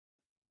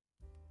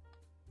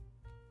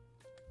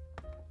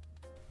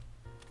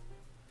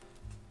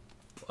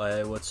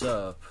Hey, what's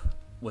up?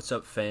 What's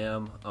up,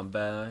 fam? I'm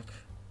back.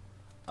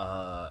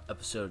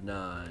 Episode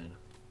 9.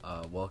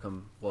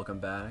 Welcome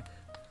back.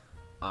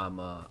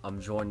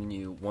 I'm joining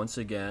you once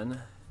again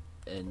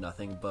in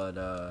nothing but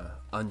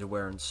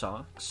underwear and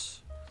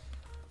socks,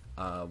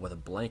 with a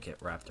blanket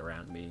wrapped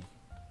around me.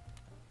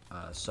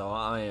 So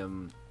I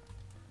am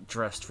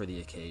dressed for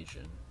the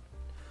occasion.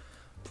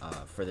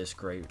 For this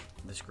great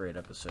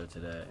episode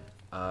today.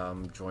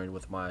 I'm joined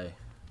with my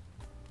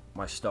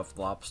stuffed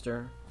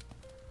lobster.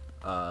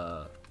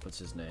 What's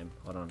his name?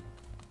 Hold on.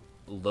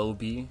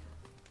 Lobi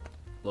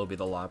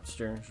the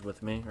lobster is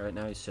with me right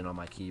now. He's sitting on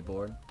my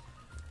keyboard.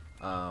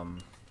 I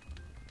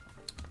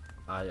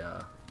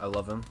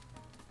love him.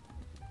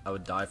 I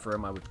would die for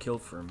him. I would kill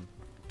for him.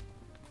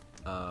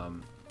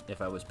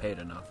 If I was paid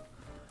enough.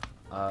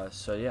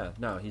 So yeah,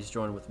 no, he's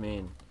joined with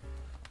me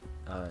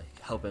and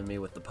helping me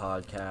with the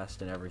podcast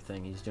and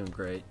everything. He's doing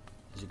great.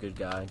 He's a good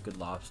guy, good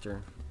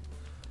lobster.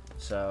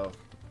 So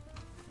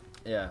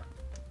yeah,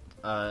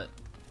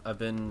 I've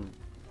been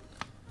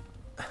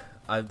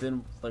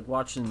like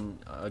watching.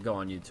 I go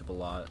on YouTube a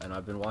lot, and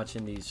I've been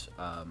watching these.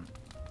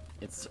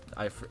 It's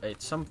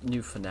some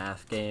new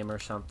FNAF game or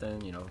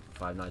something. You know,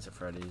 Five Nights at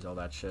Freddy's, all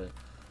that shit.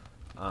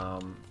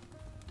 I've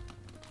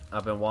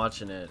been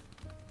watching it,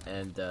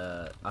 and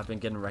I've been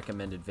getting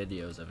recommended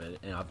videos of it,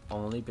 and I've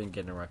only been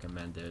getting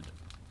recommended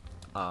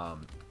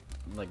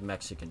like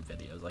Mexican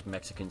videos, like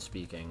Mexican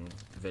speaking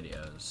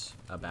videos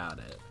about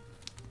it.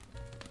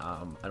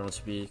 I don't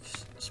speak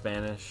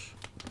Spanish.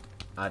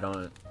 I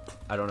don't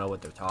know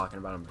what they're talking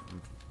about. I'm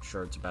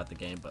sure it's about the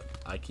game, but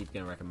I keep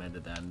getting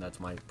recommended that, and that's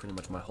pretty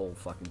much my whole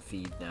fucking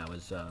feed now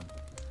is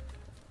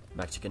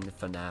Mexican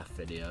FNAF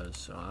videos.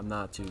 So I'm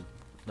not too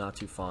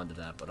fond of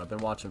that, but I've been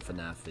watching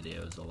FNAF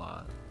videos a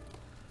lot,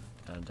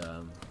 and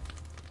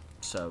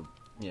so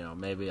you know,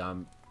 maybe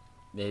I'm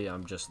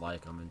just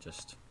like them, and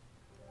just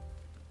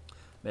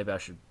maybe I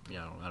should, you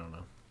know, I don't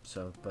know.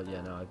 So, but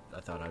yeah, no, I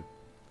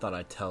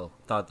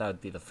thought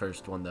that'd be the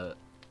first one that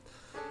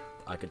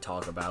I could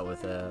talk about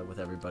with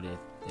everybody,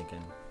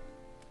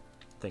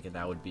 thinking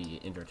that would be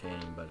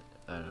entertaining, but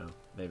I don't know,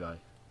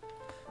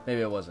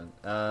 maybe it wasn't.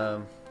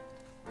 I've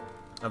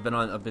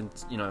been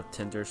you know,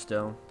 Tinder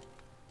still.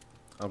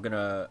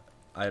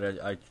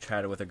 I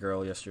chatted with a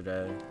girl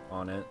yesterday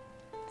on it,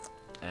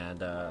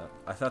 and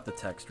I thought the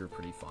texts were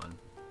pretty fun,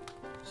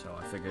 so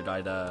I figured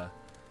I'd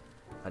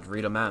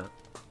read them out,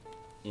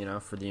 you know,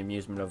 for the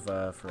amusement of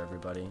for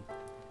everybody.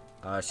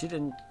 She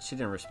didn't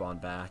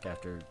respond back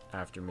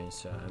after me,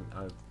 so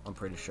I'm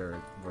pretty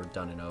sure we're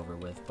done and over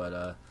with.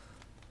 But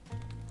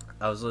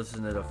I was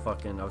listening to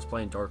I was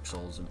playing Dark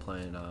Souls and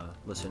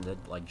listening to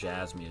like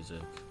jazz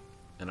music,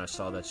 and I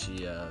saw that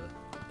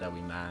that we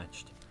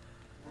matched,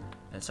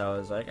 and so I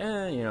was like,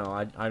 you know,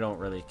 I don't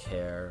really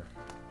care,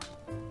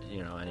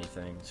 you know,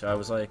 anything. So I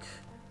was like,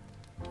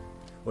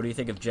 what do you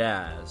think of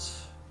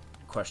jazz? ?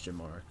 You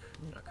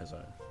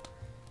know,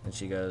 and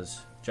she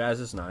goes, jazz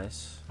is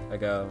nice. I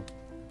go,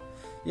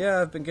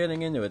 yeah, I've been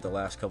getting into it the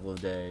last couple of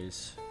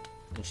days.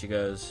 And she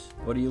goes,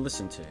 what do you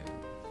listen to?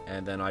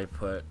 And then I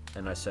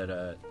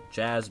said,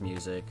 jazz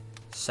music,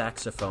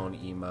 saxophone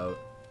emote.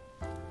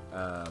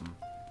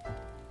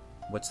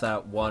 What's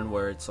that one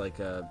where it's like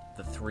the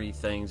three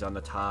things on the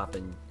top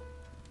and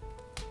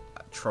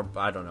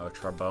I don't know,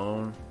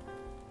 trombone.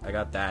 I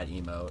got that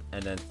emote,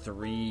 and then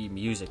 3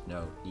 music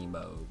note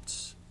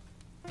emotes,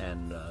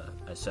 and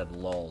I said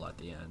lol at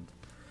the end.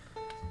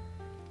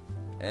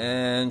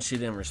 And she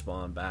didn't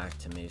respond back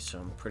to me, so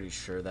I'm pretty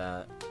sure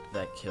that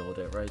killed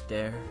it right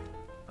there,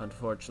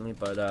 unfortunately.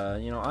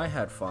 But, you know, I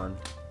had fun.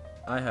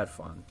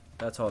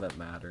 That's all that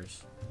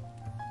matters,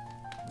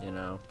 you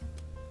know?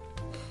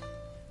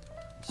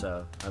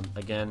 So,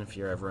 again, if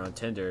you're ever on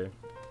Tinder,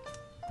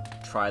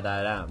 try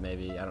that out.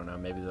 Maybe, I don't know,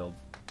 maybe they'll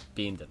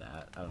be into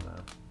that. I don't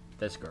know.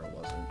 This girl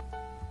wasn't.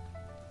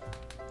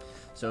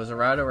 So it was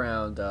right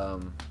around, I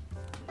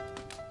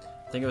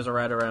think it was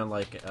right around,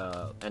 like,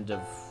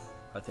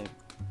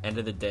 end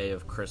of the day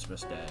of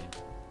Christmas Day.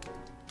 It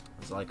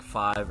was like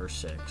 5 or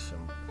 6,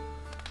 and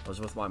I was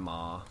with my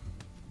ma,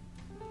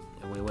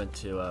 and we went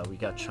to we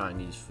got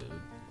Chinese food,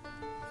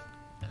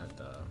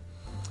 and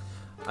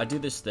I do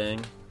this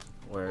thing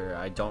where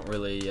I don't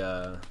really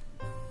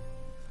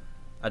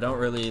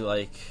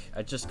like,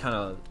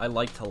 I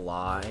like to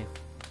lie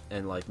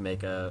and like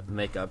make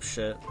up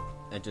shit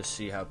and just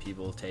see how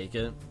people take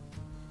it.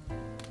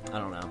 I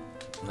don't know,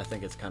 I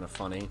think it's kind of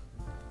funny.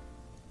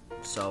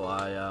 So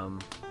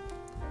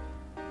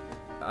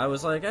I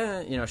was like,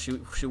 you know,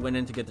 she went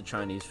in to get the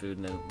Chinese food,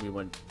 and then we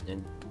went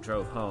and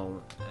drove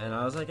home, and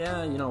I was like,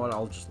 you know what,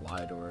 I'll just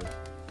lie to her.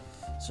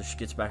 So she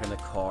gets back in the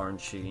car, and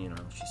she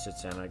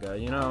sits down, and I go,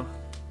 you know,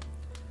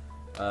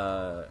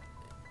 a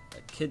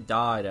kid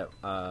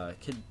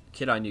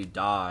I knew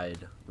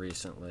died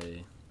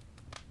recently.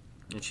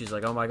 And she's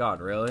like, oh my god,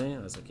 really? I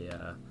was like,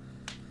 yeah.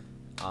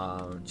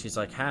 She's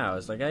like, how? I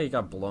was like, he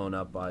got blown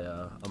up by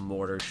a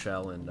mortar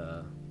shell in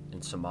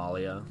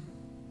Somalia.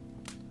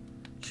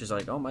 She's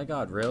like, oh my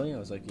god, really? I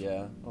was like,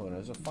 yeah. Oh,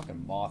 there's a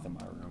fucking moth in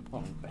my room.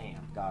 Oh,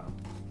 bam, got him.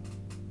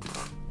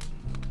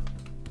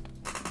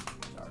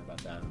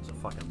 that. It was a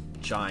fucking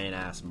giant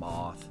ass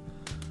moth.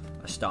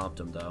 I stomped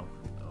him though.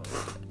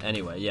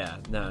 Anyway, yeah,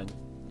 no.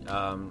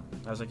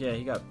 I was like, yeah,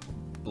 he got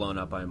blown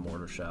up by a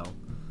mortar shell.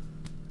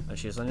 And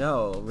she was like,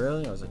 no,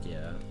 really? I was like,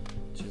 yeah.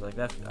 She's like,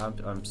 that.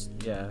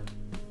 Yeah.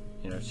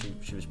 You know,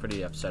 she was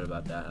pretty upset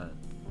about that,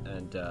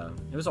 and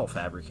it was all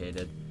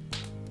fabricated.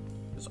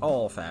 It was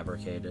all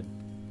fabricated.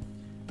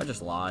 I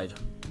just lied.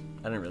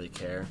 I didn't really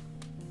care.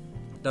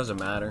 Doesn't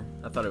matter.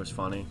 I thought it was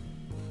funny.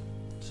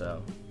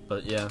 So,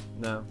 but yeah,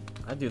 no,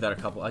 I do that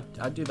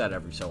I do that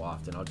every so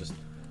often. I'll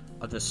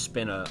just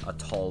spin a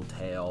tall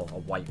tale, a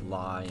white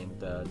lie, and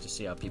just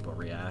see how people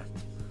react.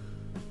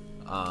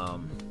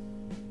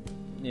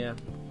 Yeah.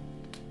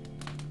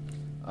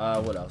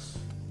 What else?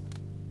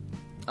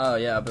 Oh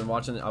yeah,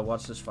 I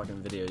watched this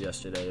fucking video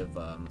yesterday of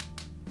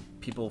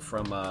people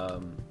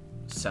from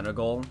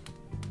Senegal,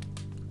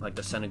 like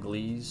the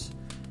Senegalese,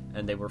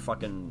 and they were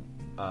fucking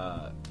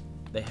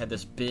they had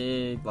this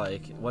big,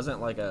 like, it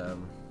wasn't like it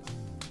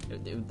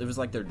was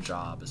like their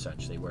job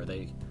essentially, where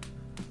they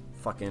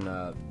fucking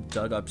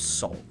dug up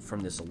salt from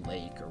this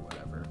lake or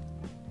whatever,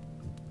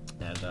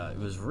 and it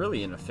was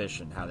really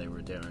inefficient how they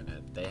were doing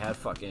it. They had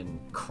fucking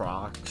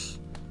Crocs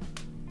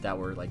that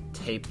were like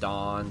taped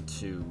on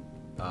to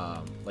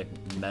like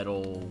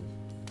metal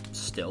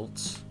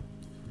stilts,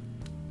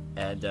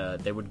 and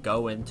they would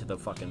go into the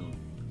fucking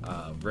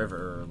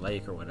river or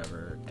lake or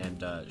whatever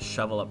and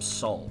shovel up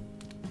salt.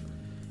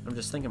 I'm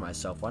just thinking to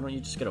myself, why don't you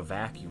just get a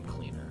vacuum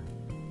cleaner?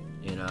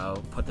 You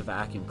know, put the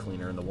vacuum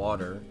cleaner in the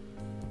water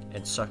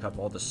and suck up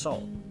all the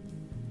salt.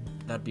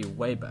 That'd be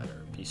way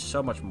better. Be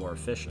so much more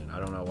efficient. I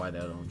don't know why they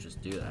don't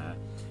just do that.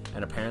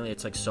 And apparently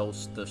it's like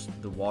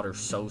the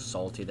water's so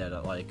salty that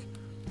it like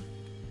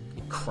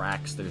it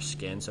cracks their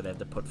skin, so they have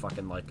to put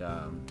fucking like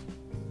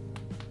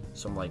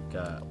some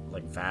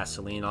like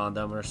Vaseline on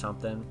them or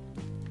something.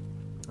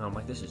 And I'm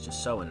like, this is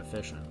just so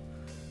inefficient.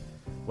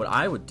 What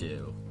I would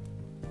do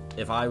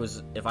if I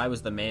was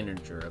the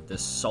manager of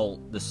this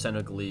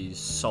Senegalese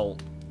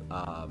salt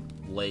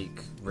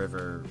lake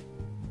river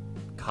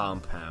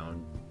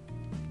compound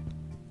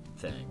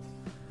thing,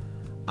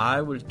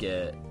 I would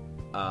get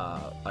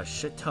a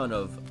shit ton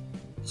of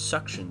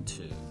suction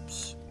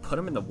tubes, put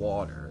them in the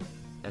water,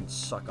 and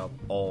suck up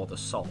all the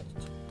salt.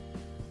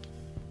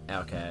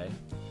 Okay,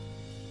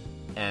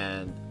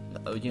 and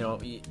you know,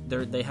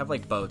 they have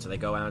like boats, and they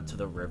go out to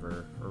the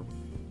river or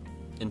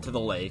into the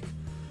lake,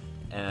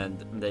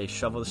 and they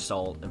shovel the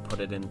salt and put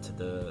it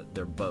into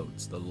their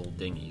boats, the little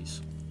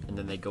dinghies, and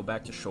then they go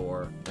back to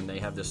shore, and they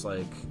have this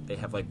like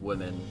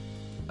women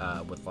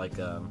with like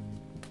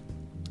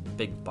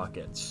big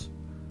buckets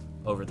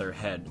over their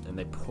head, and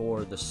they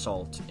pour the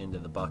salt into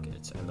the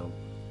buckets, and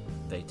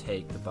they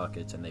take the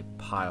buckets and they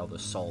pile the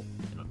salt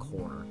in a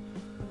corner.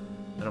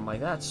 And I'm like,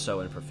 that's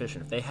so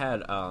inefficient. If they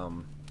had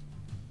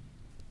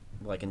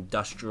like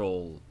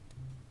industrial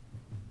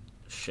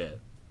shit,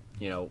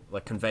 you know,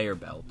 like conveyor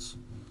belts,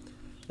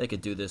 they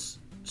could do this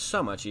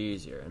so much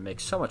easier and make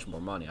so much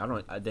more money.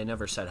 They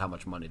never said how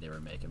much money they were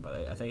making,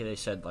 but I think they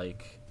said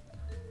like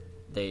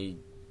they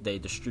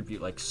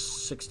distribute like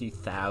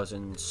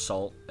 60,000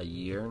 salt a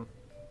year.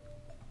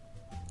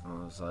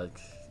 I was like,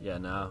 yeah,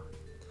 no.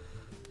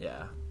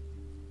 Yeah.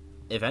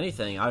 If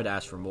anything, I would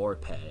ask for more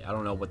pay. I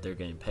don't know what they're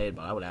getting paid,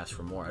 but I would ask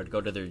for more. I'd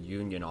go to their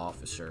union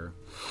officer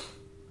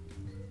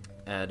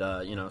and,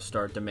 you know,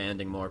 start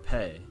demanding more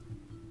pay.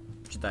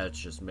 That's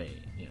just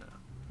me, you know.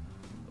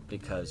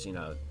 Because, you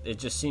know, it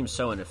just seems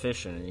so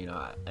inefficient, and, you know,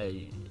 I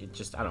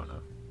don't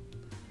know.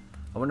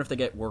 I wonder if they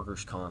get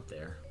workers' comp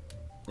there.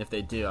 If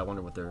they do, I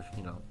wonder what their,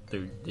 you know,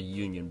 the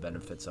union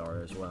benefits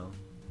are as well.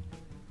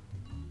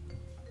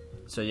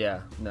 So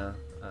yeah, no,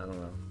 I don't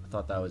know. I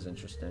thought that was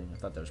interesting. I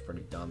thought that was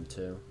pretty dumb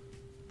too.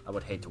 I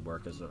would hate to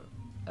work at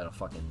a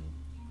fucking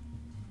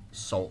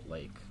salt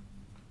lake.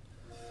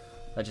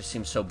 That just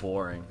seems so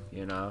boring,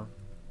 you know?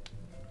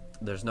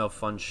 There's no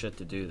fun shit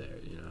to do there,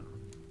 you know?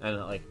 And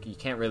like you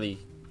can't really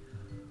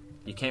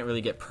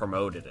get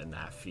promoted in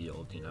that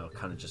field, you know?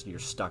 Kind of just you're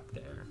stuck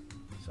there.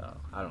 So,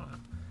 I don't know.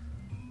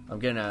 I'm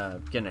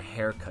getting a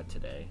haircut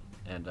today,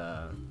 and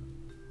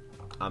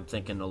I'm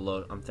thinking,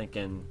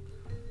 you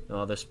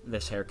know,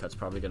 this haircut's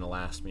probably gonna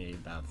last me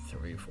about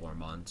 3 or 4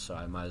 months, so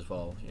I might as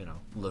well, you know,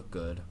 look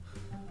good.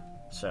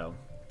 So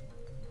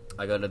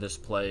I go to this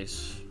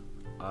place,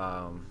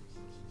 and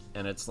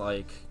it's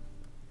like,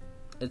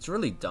 it's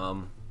really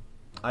dumb.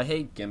 I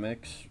hate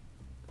gimmicks.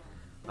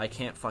 I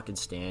can't fucking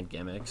stand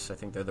gimmicks. I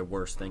think they're the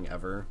worst thing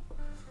ever.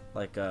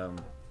 Not Costco,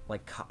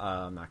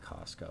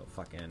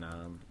 fucking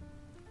not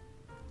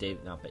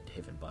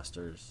Dave and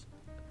Buster's.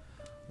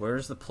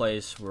 Where's the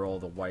place where all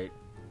the white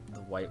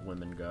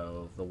women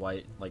go, the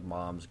white, like,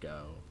 moms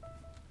go?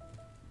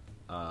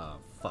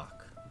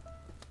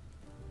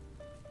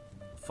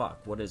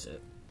 Fuck, what is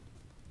it?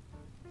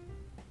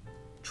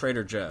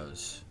 Trader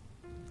Joe's.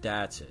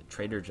 That's it,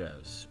 Trader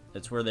Joe's.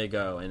 It's where they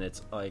go, and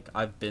it's like,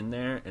 I've been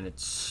there, and it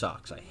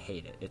sucks. I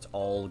hate it. It's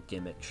all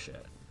gimmick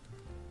shit.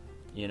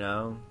 You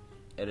know?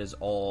 It is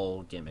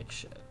all gimmick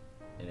shit.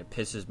 And it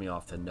pisses me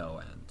off to no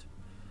end.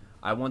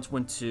 I once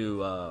went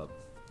to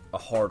a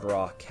Hard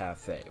Rock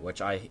Cafe,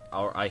 which I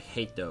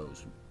hate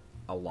those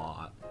a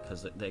lot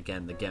because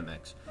again the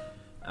gimmicks,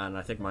 and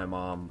I think my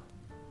mom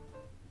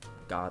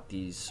got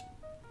these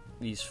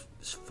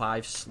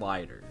 5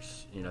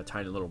 sliders,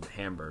 tiny little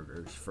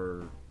hamburgers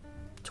for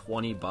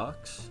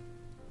 $20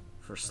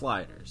 for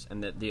sliders,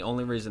 and the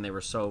only reason they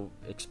were so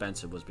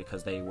expensive was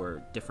because they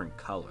were different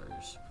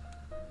colors.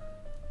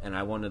 And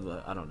I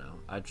don't know,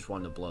 I just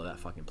wanted to blow that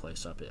fucking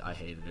place up. I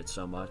hated it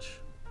so much.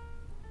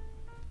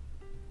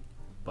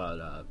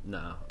 But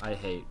no, I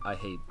hate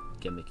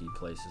gimmicky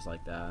places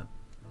like that.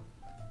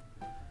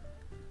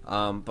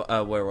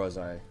 But where was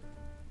I?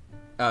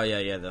 Oh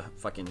yeah, the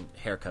fucking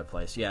haircut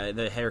place. Yeah,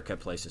 the haircut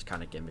place is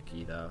kind of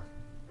gimmicky though.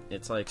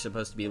 It's like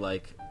supposed to be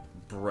like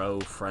bro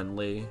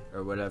friendly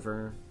or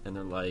whatever, and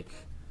they're like,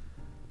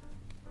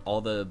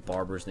 all the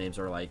barbers' names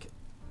are like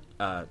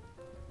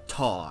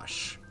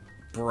Tosh,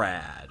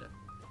 Brad,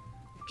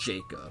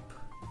 Jacob,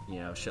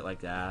 shit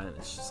like that. And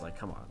it's just like,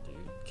 come on, dude.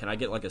 Can I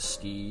get like a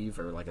Steve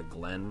or like a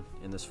Glenn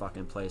in this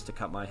fucking place to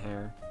cut my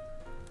hair?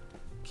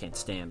 Can't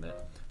stand it.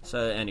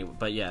 So anyway,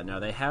 but yeah, no,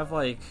 they have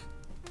like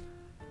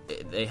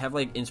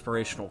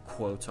inspirational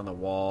quotes on the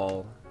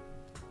wall.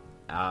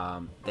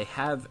 They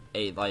have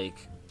a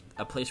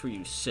place where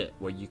you sit,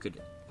 where you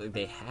could.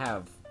 They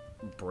have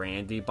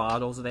brandy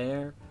bottles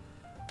there,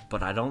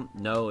 but I don't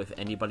know if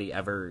anybody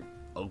ever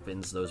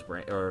opens those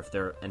or if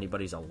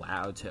anybody's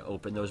allowed to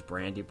open those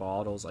brandy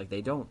bottles. Like,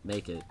 they don't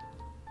make it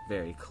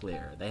very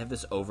clear. They have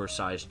this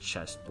oversized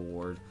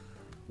chessboard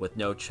with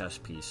no chess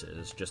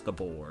pieces, just the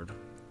board.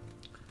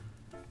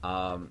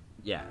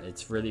 Yeah,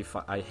 it's really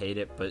fun. I hate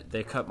it, but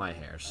they cut my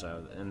hair,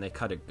 and they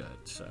cut it good,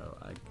 so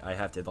I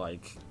have to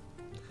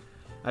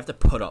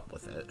put up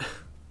with it.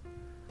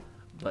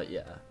 But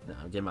yeah, no,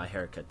 I'm getting my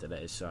hair cut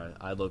today, so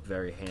I look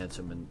very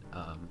handsome and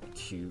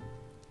cute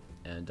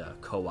and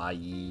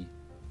kawaii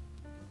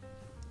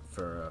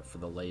for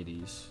the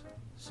ladies.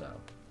 So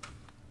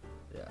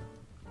yeah,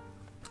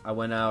 I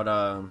went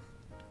out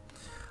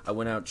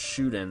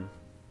shooting.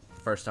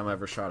 First time I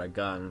ever shot a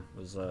gun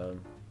was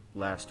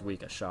last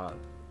week. I shot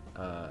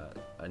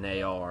an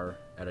AR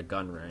at a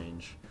gun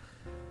range.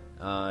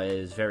 It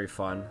was very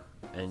fun.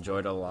 I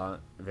enjoyed it a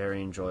lot.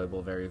 Very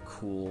enjoyable, very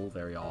cool,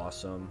 very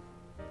awesome.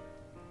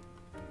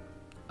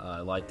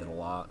 I liked it a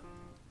lot.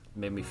 It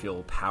made me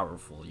feel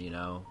powerful,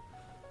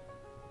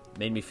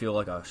 Made me feel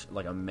like a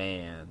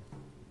man.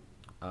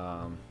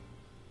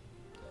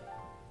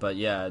 But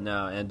yeah,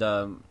 no, and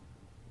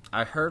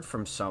I heard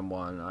from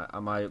someone,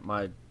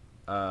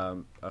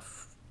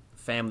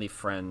 family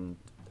friend.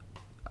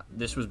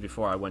 This was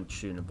before I went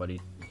shooting, but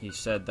he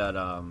said that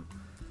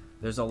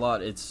there's a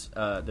lot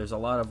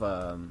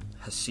of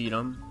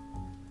Hasidim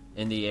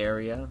in the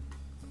area,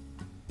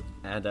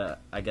 and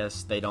I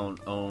guess I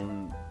don't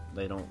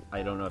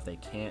know if they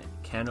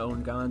can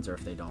own guns, or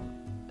if they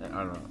don't.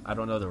 I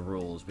don't know the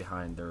rules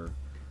behind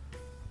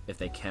if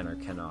they can or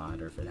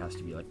cannot, or if it has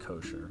to be like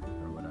kosher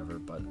or whatever.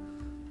 But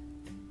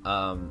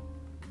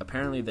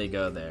apparently they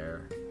go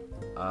there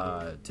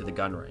to the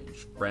gun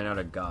range, ran out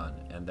a gun,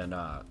 and then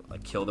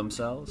kill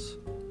themselves.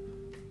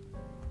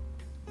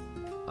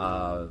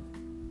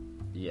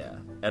 Yeah,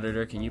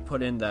 editor, can you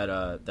put in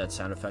that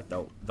sound effect,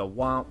 the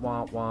wah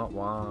wah wah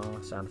wah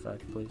sound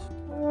effect, please?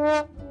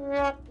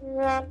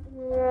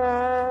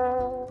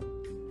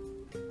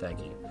 Thank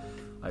you,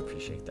 I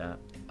appreciate that.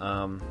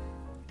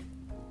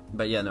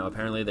 But yeah, no,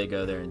 apparently they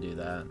go there and do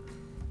that,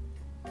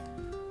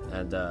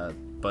 and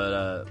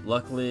but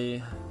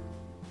luckily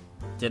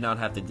did not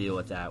have to deal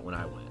with that when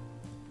I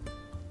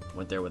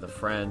went there with a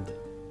friend,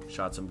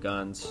 shot some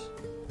guns,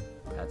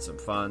 had some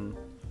fun,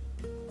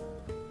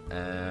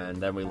 and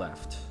then we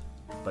left.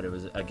 But it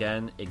was,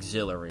 again,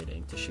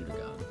 exhilarating to shoot a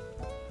gun.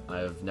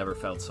 I've never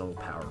felt so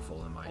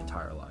powerful in my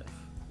entire life.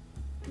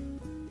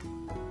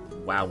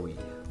 Wowee.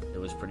 It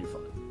was pretty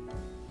fun.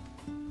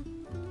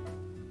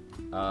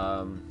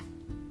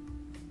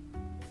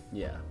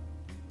 Yeah.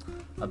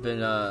 I've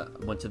been,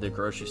 went to the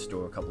grocery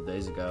store a couple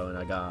days ago, and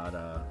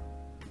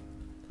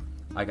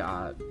I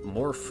got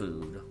more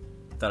food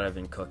that I've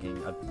been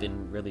cooking. I've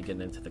been really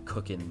getting into the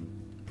cooking,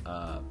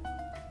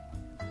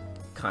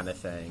 kind of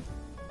thing.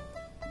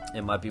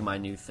 It might be my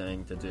new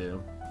thing to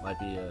do. Might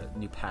be a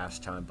new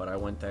pastime, but I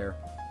went there.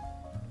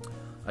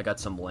 I got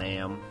some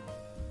lamb,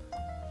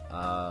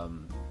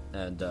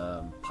 and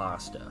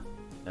pasta,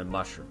 and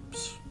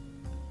mushrooms.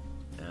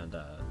 And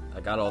I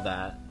got all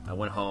that. I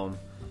went home,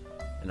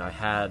 and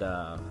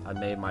I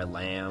made my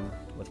lamb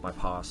with my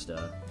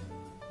pasta,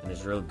 and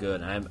it's real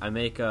good. And I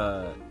make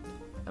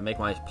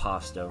my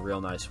pasta a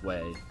real nice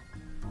way,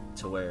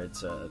 to where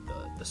it's the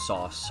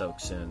sauce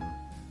soaks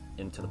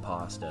into the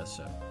pasta.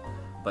 So,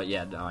 but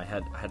yeah, no, I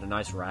had a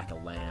nice rack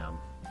of lamb,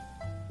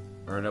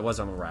 or it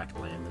wasn't a rack of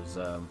lamb. It was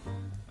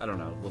I don't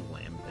know, little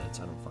lamb bits.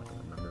 I don't fucking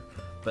remember.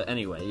 But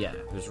anyway, yeah,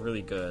 it was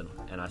really good,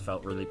 and I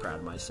felt really proud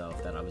of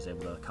myself that I was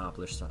able to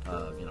accomplish,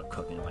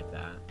 cooking like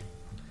that.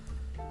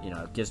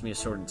 It gives me a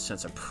certain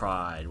sense of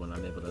pride when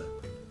I'm able to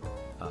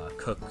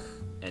cook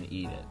and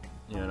eat it.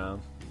 It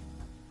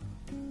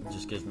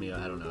just gives me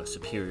a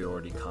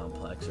superiority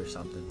complex or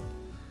something.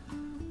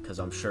 because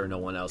I'm sure no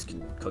one else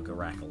can cook a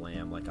rack of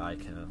lamb like I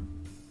can.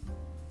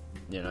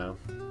 You know,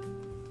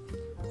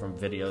 from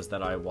videos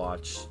that I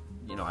watch,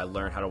 you know, I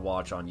learn how to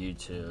watch on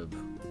YouTube,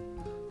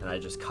 and I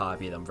just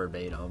copy them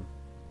verbatim.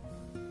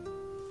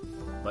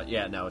 But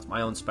yeah, no, it's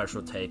my own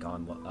special take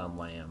on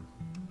lamb,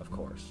 of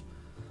course.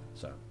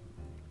 So,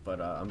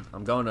 but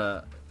I'm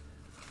gonna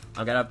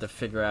have to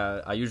figure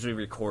out. I usually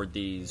record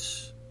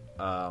these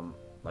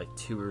like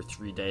 2 or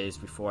 3 days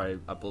before I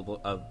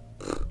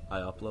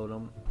upload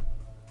them.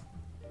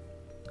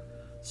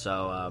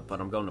 So,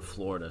 but I'm going to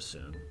Florida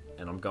soon,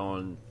 and I'm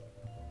going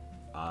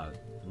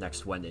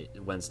next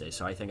Wednesday.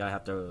 So I think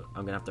I'm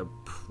gonna have to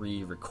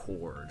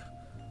pre-record.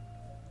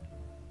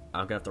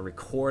 I'm gonna have to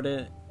record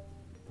it.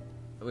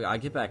 I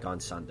get back on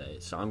Sunday,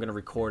 so I'm gonna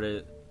record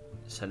it,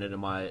 send it to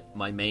my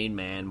main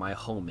man, my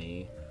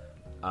homie,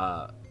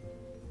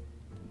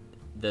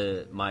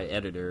 my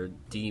editor,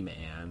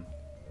 D-Man,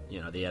 you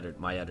know,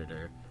 my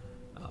editor,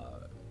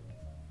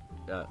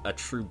 a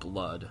true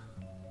blood.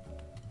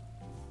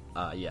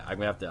 Yeah, I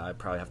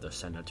probably have to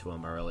send it to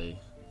him early.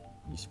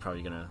 He's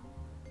probably gonna.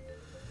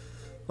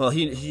 Well,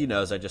 he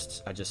knows. I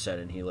just said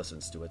it, and he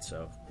listens to it,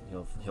 so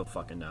he'll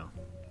fucking know.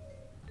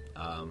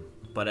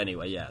 But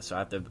anyway, yeah. So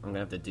I'm gonna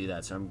have to do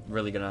that. So I'm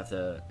really gonna have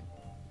to,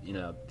 you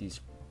know,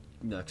 these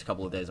next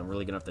couple of days, I'm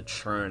really gonna have to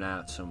churn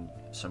out some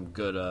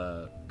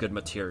good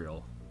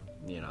material.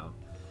 You know,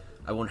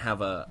 I won't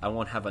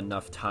have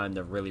enough time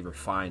to really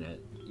refine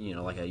it, you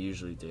know, like I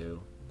usually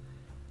do.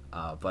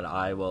 But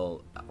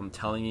I'm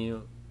telling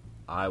you,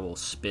 I will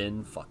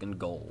spin fucking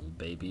gold,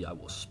 baby. I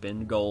will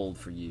spin gold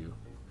for you.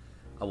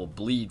 I will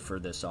bleed for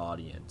this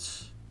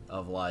audience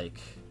of, like,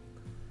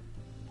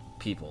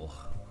 people.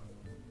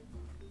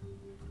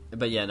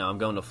 But yeah, no, I'm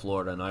going to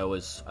Florida, and I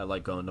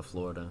like going to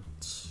Florida.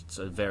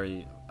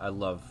 I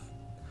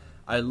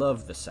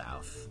love the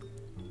South.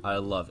 I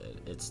love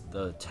it.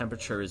 The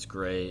temperature is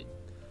great.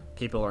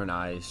 People are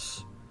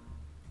nice.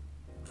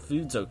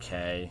 Food's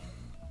okay.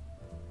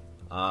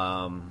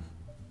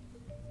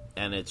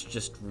 And it's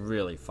just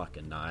really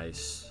fucking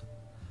nice.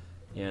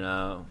 You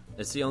know,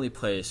 it's the only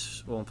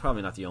place, well,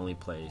 probably not the only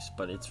place,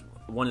 but it's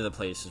one of the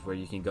places where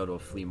you can go to a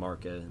flea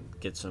market and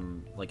get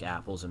some, like,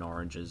 apples and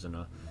oranges and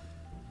a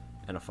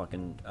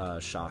fucking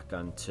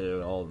shotgun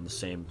too, all in the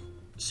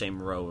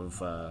same row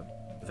of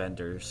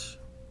vendors.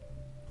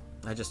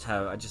 I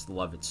just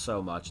love it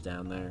so much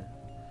down there.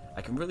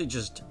 I can really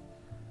just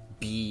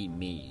be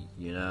me,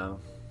 you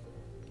know?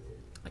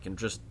 I can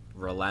just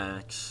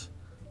relax,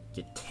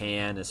 get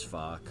tan as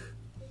fuck,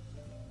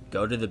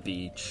 go to the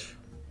beach,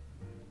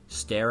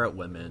 stare at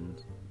women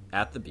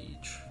at the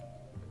beach,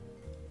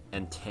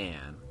 and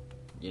tan,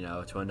 you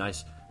know, to a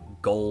nice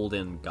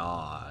golden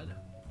god.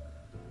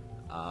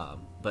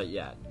 But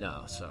yeah,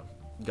 no, so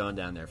going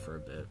down there for a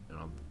bit, and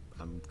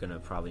I'm gonna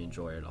probably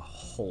enjoy it a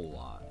whole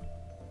lot.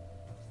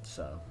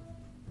 So,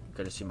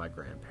 gonna see my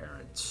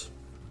grandparents,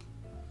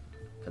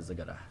 because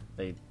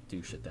they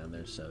do shit down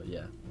there. So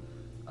yeah,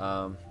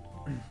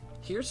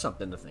 here's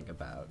something to think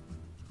about,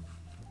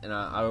 and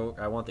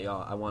I want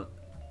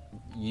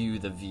you,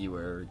 the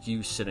viewer,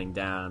 you sitting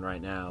down right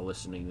now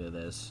listening to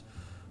this,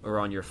 or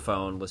on your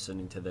phone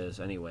listening to this.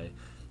 Anyway,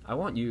 I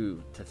want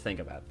you to think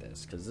about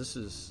this, because this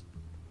is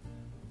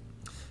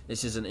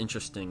an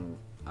interesting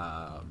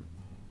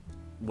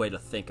way to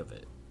think of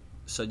it.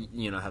 So,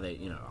 you know how they,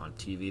 you know, on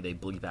TV they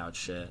bleep out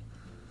shit,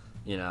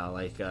 you know,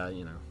 like,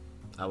 you know,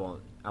 I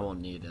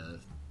won't need a,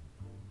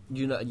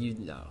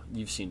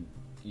 you've seen,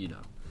 you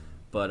know,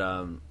 but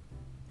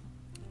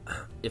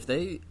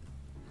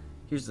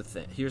here's the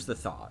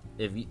thought,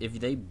 if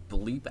they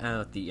bleep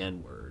out the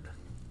N-word,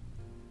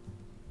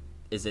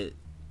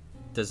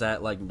 does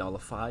that, like,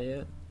 nullify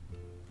it?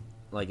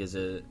 Like, is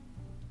it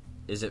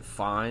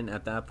fine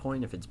at that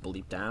point if it's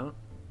bleeped out?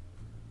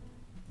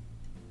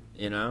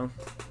 You know?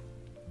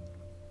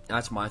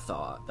 That's my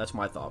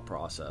thought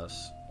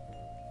process.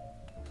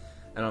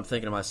 And I'm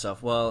thinking to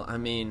myself, well, I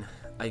mean,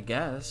 I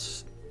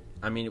guess,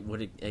 I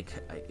mean,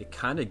 it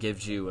kind of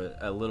gives you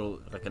a little,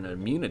 like, an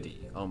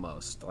immunity,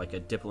 almost, like a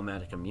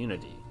diplomatic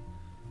immunity.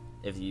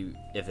 If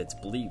it's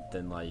bleeped,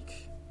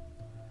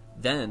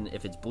 then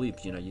if it's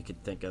bleeped, you know, you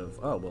could think of,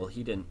 oh, well,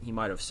 he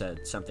might have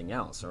said something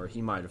else, or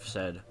he might have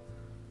said,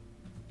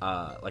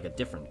 like a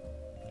different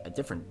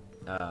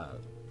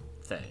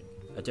thing,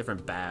 a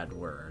different bad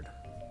word,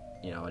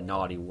 you know, a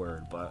naughty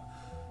word. But,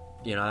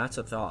 you know, that's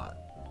a thought.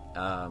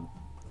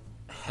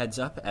 Heads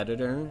up,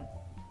 editor,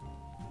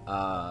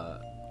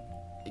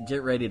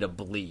 get ready to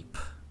bleep,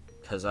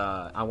 because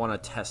I want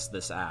to test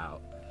this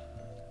out,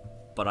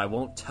 but I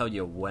won't tell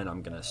you when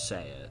I'm gonna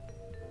say it,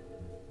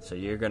 so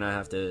you're gonna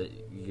have to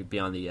be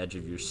on the edge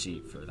of your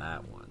seat for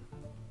that one.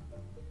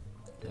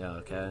 Yeah,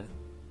 okay.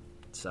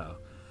 So,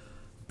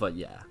 but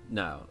yeah,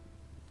 no,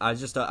 I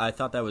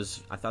thought that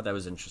was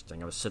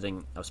interesting. I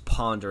was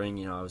pondering,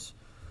 you know,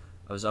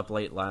 I was up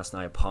late last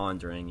night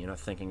pondering, you know,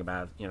 thinking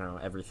about, you know,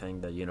 everything,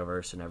 the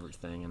universe and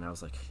everything, and I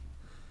was like,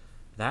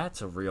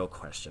 that's a real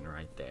question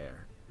right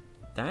there.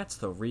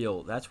 That's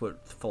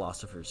what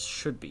philosophers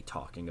should be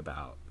talking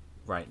about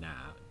right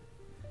now,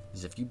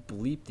 is if you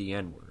bleep the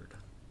N-word,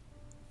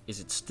 is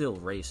it still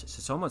racist?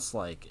 It's almost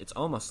like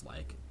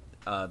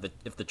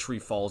if the tree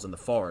falls in the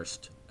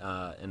forest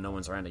and no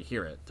one's around to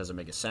hear it, doesn't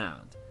make a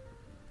sound,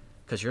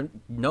 because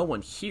no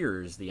one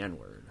hears the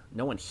N-word,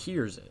 no one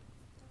hears it.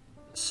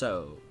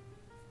 So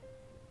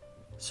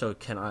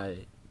can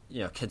I,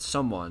 can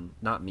someone,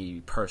 not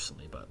me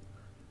personally, but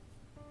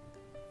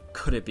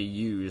could it be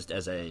used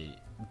as a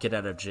get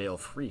out of jail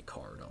free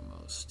card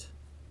almost?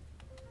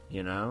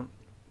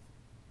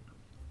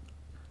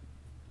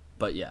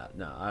 But yeah,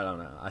 no, I don't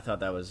know. I thought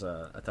that was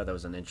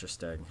an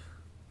interesting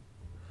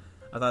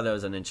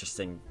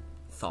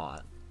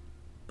thought.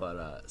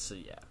 But so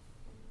yeah.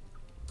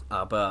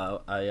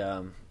 But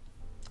I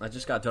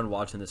just got done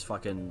watching this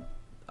fucking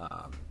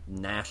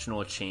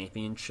national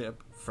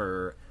championship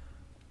for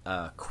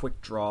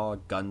quick draw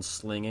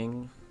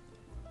gunslinging.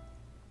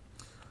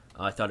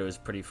 I thought it was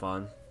pretty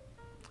fun.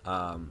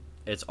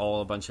 It's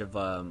all a bunch of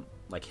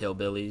like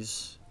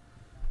hillbillies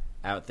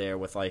out there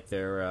with like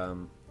their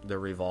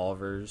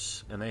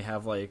revolvers, and they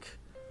have like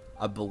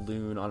a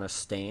balloon on a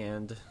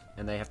stand,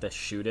 and they have to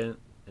shoot it.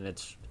 And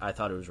I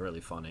thought it was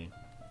really funny,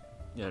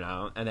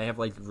 And they have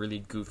like really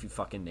goofy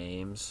fucking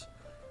names.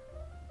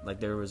 Like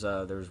there was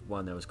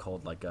one that was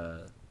called like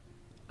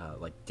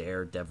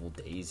Daredevil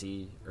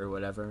Daisy or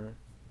whatever,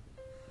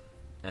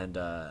 and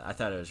I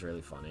thought it was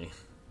really funny.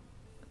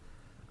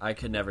 I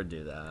could never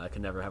do that. I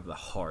could never have the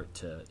heart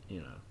to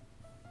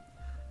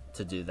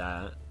do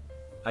that.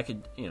 I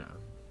could,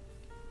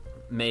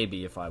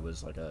 maybe if I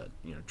was like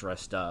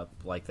dressed up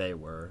like they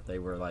were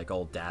like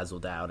all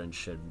dazzled out and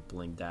shit,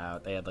 blinged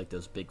out. They had like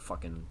those big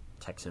fucking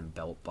Texan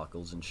belt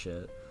buckles and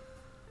shit.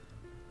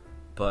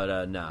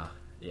 But no,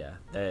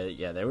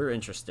 they were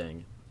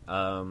interesting.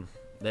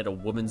 They had a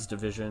women's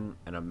division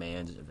and a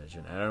man's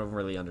division. I don't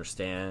really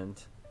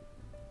understand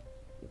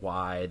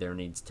why there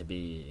needs to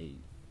be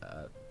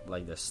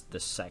like the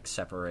sex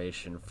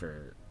separation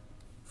for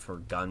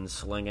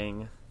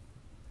gunslinging.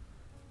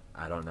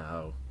 I don't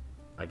know.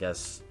 I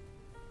guess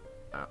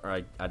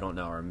I don't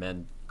know. Are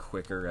men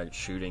quicker at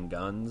shooting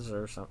guns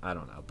or something? I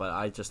don't know. But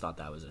I just thought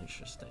that was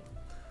interesting.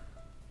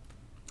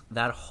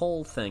 That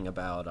whole thing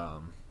about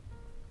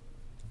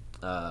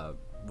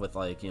with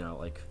like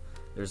like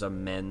there's a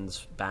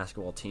men's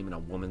basketball team and a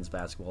women's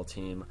basketball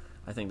team.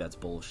 I think that's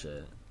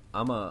bullshit.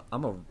 I'm not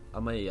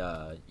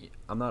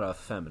a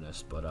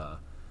feminist, but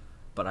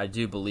I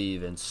do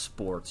believe in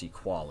sports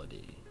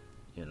equality.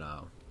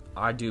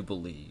 I do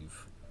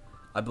believe.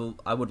 I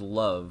would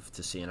love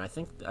to see, and I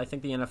think the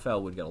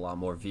NFL would get a lot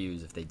more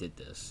views if they did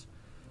this.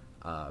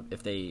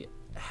 If they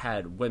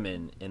had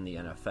women in the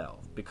NFL,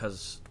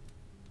 because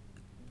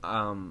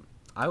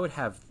I would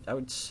have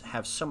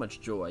so much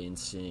joy in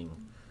seeing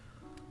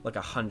like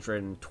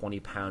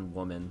 120-pound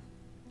woman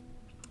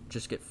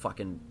just get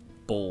fucking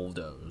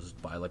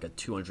bulldozed by like a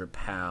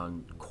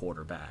 200-pound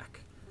quarterback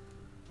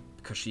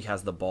because she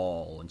has the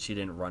ball and she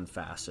didn't run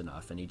fast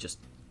enough, and it just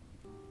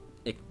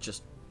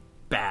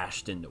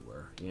bashed into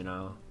her.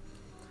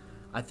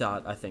 I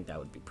think that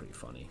would be pretty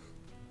funny.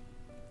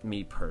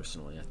 Me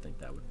personally,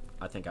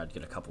 I think I'd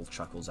get a couple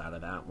chuckles out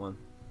of that one.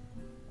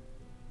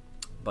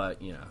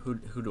 But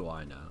who do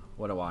I know?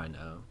 What do I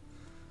know?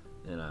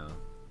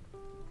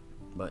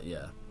 But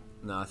yeah,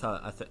 no,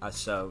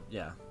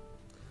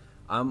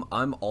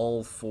 I'm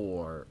all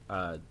for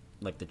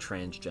like the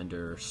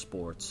transgender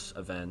sports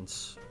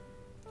events.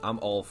 I'm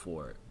all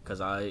for it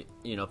because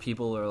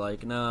people are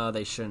like, no,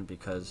 they shouldn't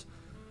because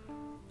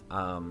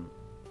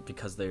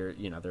they're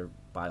they're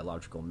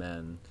biological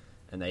men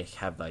and they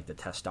have like the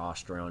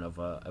testosterone of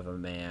a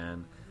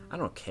man. I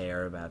don't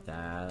care about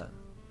that.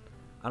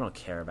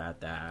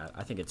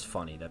 I think it's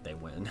funny that they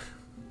win.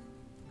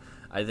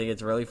 I think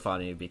it's really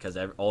funny because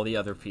all the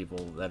other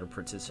people that are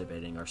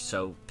participating are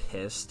so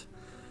pissed,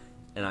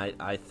 and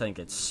I think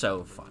it's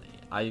so funny.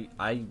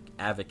 I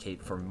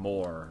advocate for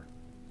more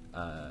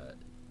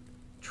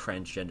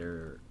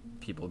transgender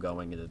people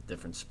going into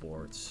different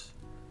sports.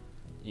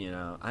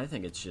 I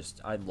think it's just,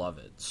 I love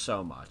it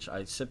so much.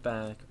 I sit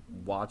back,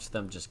 watch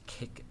them just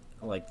kick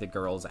like the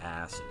girls'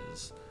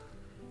 asses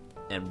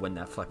and win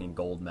that fucking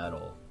gold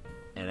medal,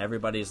 and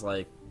everybody's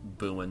like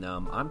booing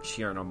them. I'm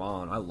cheering them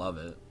on. I love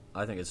it.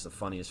 I think it's the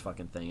funniest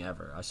fucking thing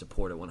ever. I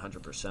support it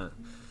 100%.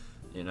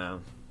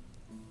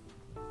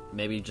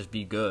 Maybe just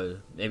be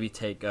good. Maybe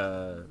take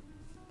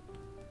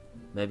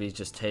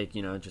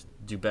just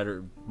do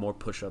better, more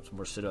push-ups,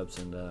 more sit-ups,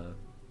 and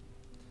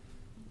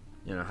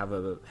have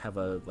a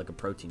like a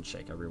protein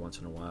shake every once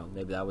in a while.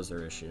 Maybe that was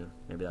their issue.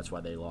 Maybe that's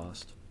why they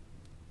lost.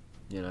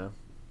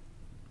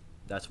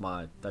 That's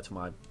my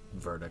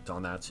verdict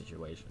on that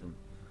situation.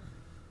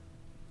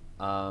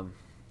 So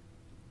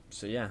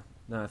yeah,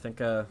 no, I think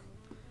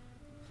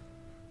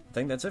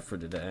that's it for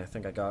today. I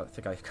think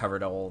I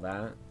covered all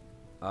that.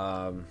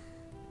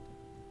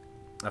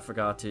 I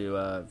forgot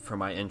to for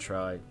my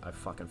intro. I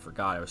fucking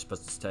forgot. I was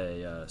supposed to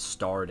say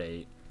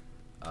Stardate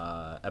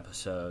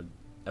episode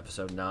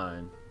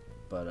 9,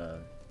 but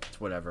it's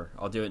whatever.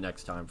 I'll do it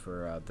next time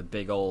for the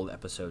big old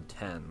episode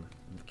 10.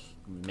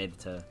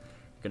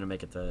 Gonna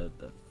make it to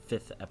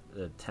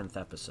the 10th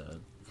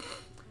episode.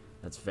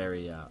 That's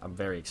very. I'm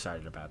very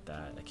excited about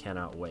that. I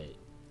cannot wait.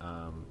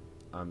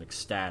 I'm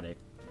ecstatic.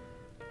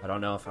 I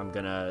don't know if I'm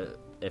gonna.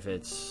 If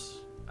it's.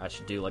 I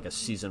should do like a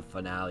season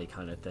finale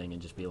kind of thing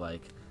and just be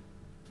like,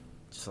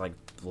 just like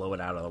blow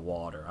it out of the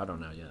water. I don't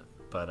know yet,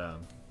 but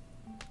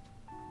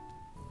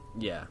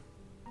yeah.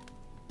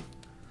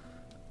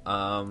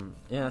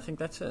 Yeah, I think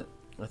that's it.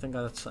 I think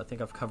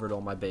I've covered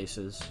all my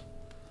bases.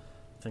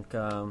 I think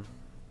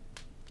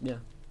yeah,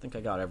 I think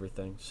I got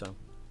everything. So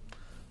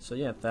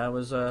yeah, that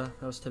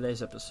was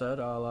today's episode.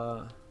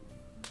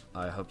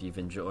 I hope you've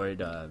enjoyed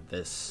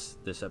this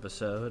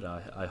episode.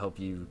 I hope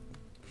you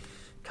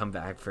come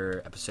back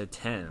for episode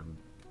 10.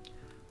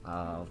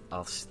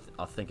 I'll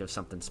think of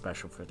something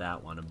special for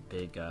that one. A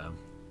big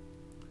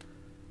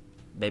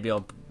maybe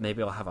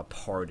I'll have a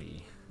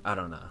party. I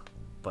don't know,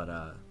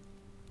 but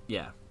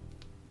yeah.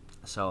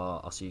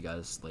 So I'll see you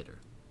guys later.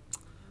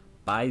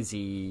 Bye,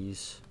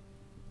 Z's.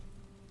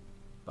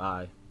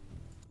 Bye.